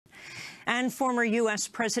And former U.S.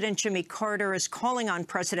 President Jimmy Carter is calling on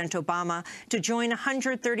President Obama to join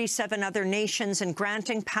 137 other nations in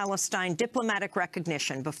granting Palestine diplomatic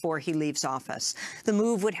recognition before he leaves office. The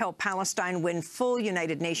move would help Palestine win full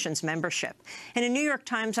United Nations membership. In a New York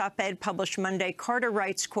Times op-ed published Monday, Carter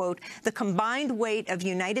writes, quote, "The combined weight of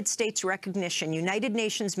United States recognition, United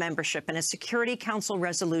Nations membership, and a Security Council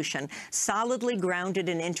resolution solidly grounded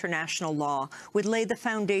in international law would lay the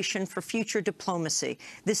foundation for future diplomacy.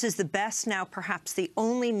 This is the best, now perhaps the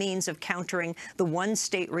only means of countering the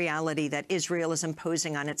one-state reality that Israel is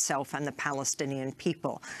imposing on itself and the Palestinian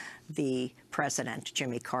people," the president,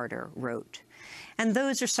 Jimmy Carter, wrote. And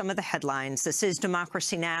those are some of the headlines. This is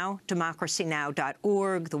Democracy Now!,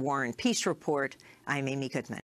 democracynow.org, The War and Peace Report. I'm Amy Goodman.